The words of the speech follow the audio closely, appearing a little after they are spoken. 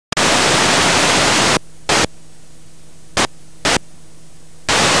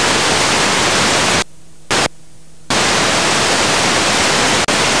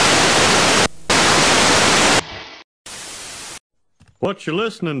What you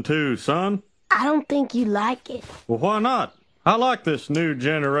listening to, son? I don't think you like it. Well, why not? I like this new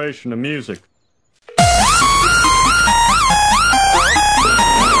generation of music. Mother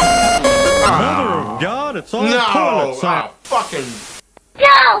of God, it's all toilet sound. Fucking...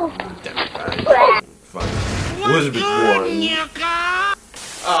 No! Fucking Elizabeth Warren.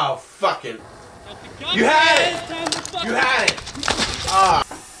 Oh, fucking... You had it! You had it! Ah.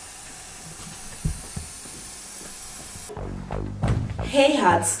 Hey,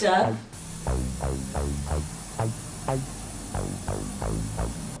 hot stuff.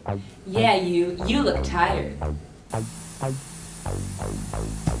 Yeah, you look tired.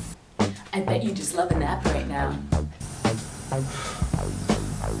 I bet you just love a nap right now.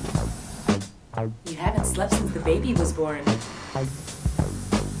 You haven't slept since the baby was born.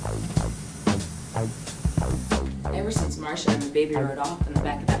 Ever since Marcia and the baby rode off in the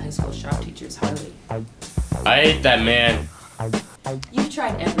back of that high school shop teacher's Harley. I hate that man. You've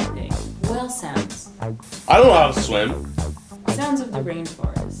tried everything. Whale sounds. I don't know how to swim. Sounds of the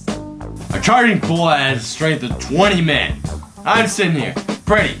rainforest. A charging bull has a strength of 20 men. I'm sitting here,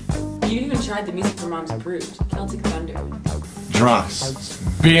 pretty. You even tried the music your mom's approved, Celtic Thunder. Drums.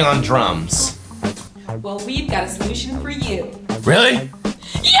 Being on drums. Well, we've got a solution for you. Really?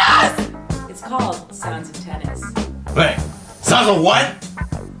 Yes! It's called Sounds of Tennis. Wait, sounds of what?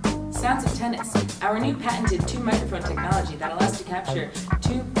 Sounds of Tennis, our new patented two-microphone technology that allows us to capture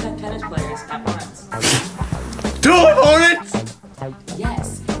two tennis players at once. Two opponents?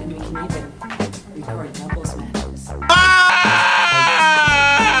 Yes, and we can even record doubles matches.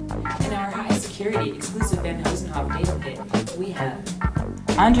 Ah! In our high-security, exclusive Van Hosenhoff data pit, we have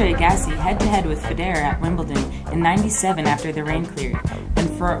Andre Agassi head-to-head with Federer at Wimbledon in '97 after the rain cleared. And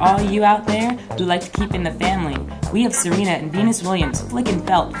for all you out there who like to keep in the family, we have Serena and Venus Williams flicking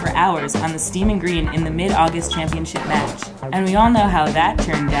felt for hours on the steaming green in the mid-August championship match. And we all know how that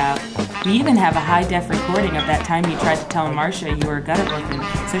turned out. We even have a high-def recording of that time you tried to tell Marcia you were a gutter orphan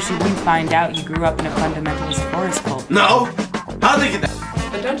so she wouldn't find out you grew up in a fundamentalist forest cult. No! How'd they get that?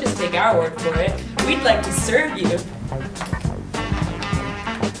 But don't just take our word for it. We'd like to serve you.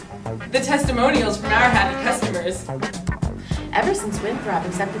 The testimonials from our happy customers. Ever since Winthrop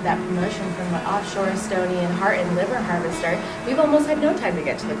accepted that promotion from an offshore Estonian heart and liver harvester, we've almost had no time to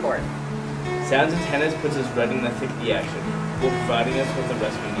get to the court. Sounds of Tennis puts us right in the thick of the action, while providing us with the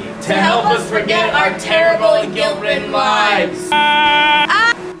rest we need. To help us forget our terrible and guilt-ridden lives!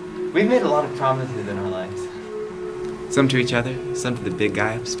 We've made a lot of promises in our lives. Some to each other, some to the big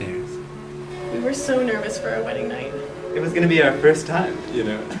guy upstairs. We were so nervous for our wedding night. It was gonna be our first time, you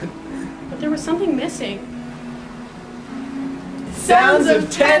know. But there was something missing. Sounds of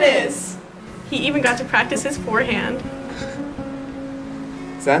Tennis! He even got to practice his forehand.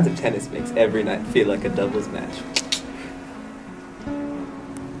 Sounds of Tennis makes every night feel like a doubles match.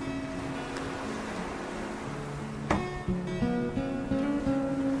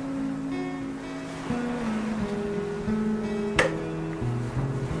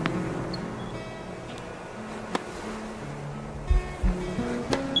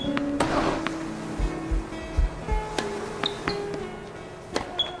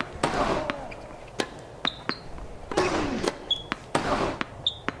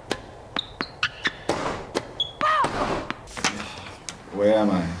 Where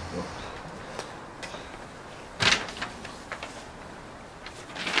am I?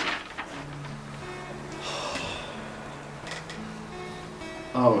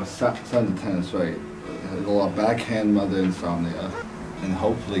 Oh, Sounds of Tennis, right. A lot of backhand mother insomnia. And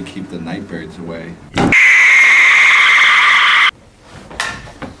hopefully keep the nightbirds away.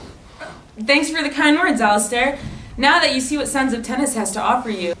 Thanks for the kind words, Alistair. Now that you see what Sounds of Tennis has to offer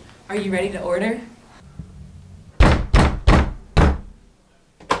you, are you ready to order?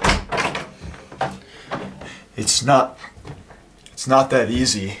 It's not that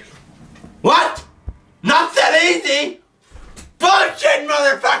easy. What? Not that easy? Bullshit,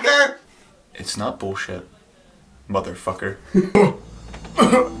 motherfucker! It's not bullshit, motherfucker.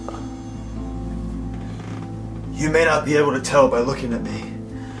 You may not be able to tell by looking at me,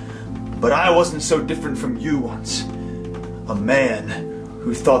 but I wasn't so different from you once. A man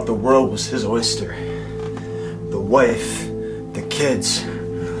who thought the world was his oyster. The wife, the kids,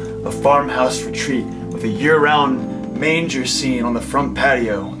 a farmhouse retreat with a year-round manger scene on the front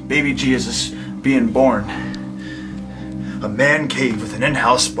patio, baby Jesus being born. A man cave with an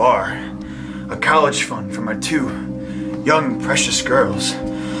in-house bar. A college fund for my two young precious girls.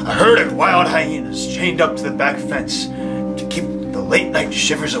 A herd of wild hyenas chained up to the back fence to keep the late-night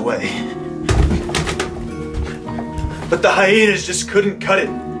shivers away. But the hyenas just couldn't cut it.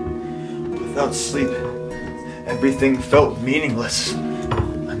 Without sleep everything felt meaningless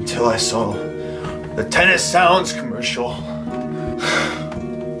until I saw the Tennis Sounds commercial.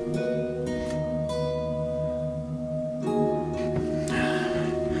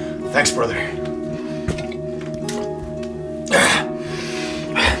 Thanks, brother.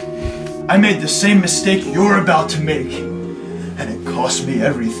 I made the same mistake you're about to make, and it cost me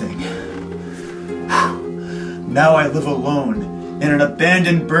everything. Now I live alone in an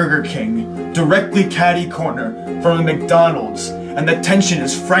abandoned Burger King, directly catty corner from a McDonald's, and the tension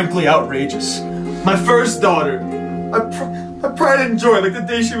is frankly outrageous. My first daughter, I pride and joy like the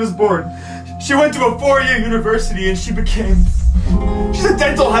day she was born. She went to a 4-year university and she's a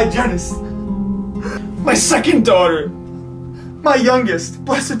dental hygienist. My second daughter, my youngest,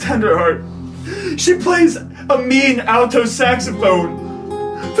 bless her tender heart, she plays a mean alto saxophone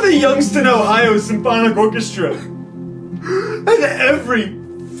for the Youngstown, Ohio Symphonic Orchestra. And every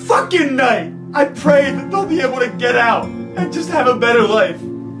fucking night, I pray that they'll be able to get out and just have a better life.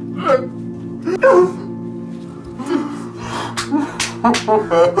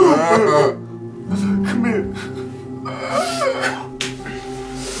 Come here.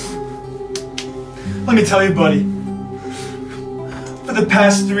 Let me tell you, buddy. For the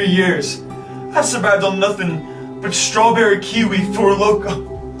past 3 years, I've survived on nothing but strawberry kiwi Four Loko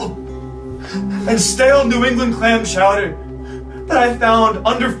and stale New England clam chowder that I found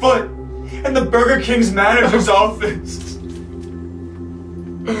underfoot in the Burger King's manager's office.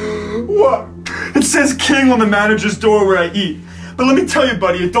 What? It says King on the manager's door where I eat. But let me tell you,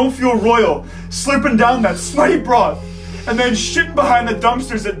 buddy, it don't feel royal slurping down that smutty broth and then shitting behind the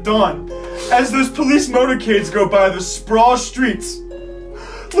dumpsters at dawn as those police motorcades go by the sprawl streets,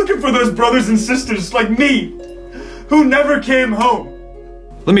 looking for those brothers and sisters like me who never came home.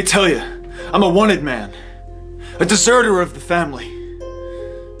 Let me tell you, I'm a wanted man, a deserter of the family.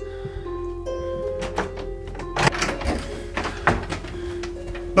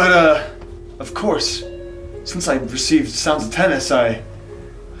 But, of course, since I received Sounds of Tennis, I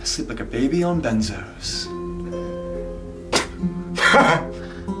sleep like a baby on benzos.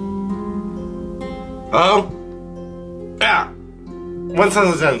 Yeah. 1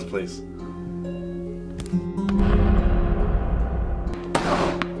 Sounds of Tennis, please.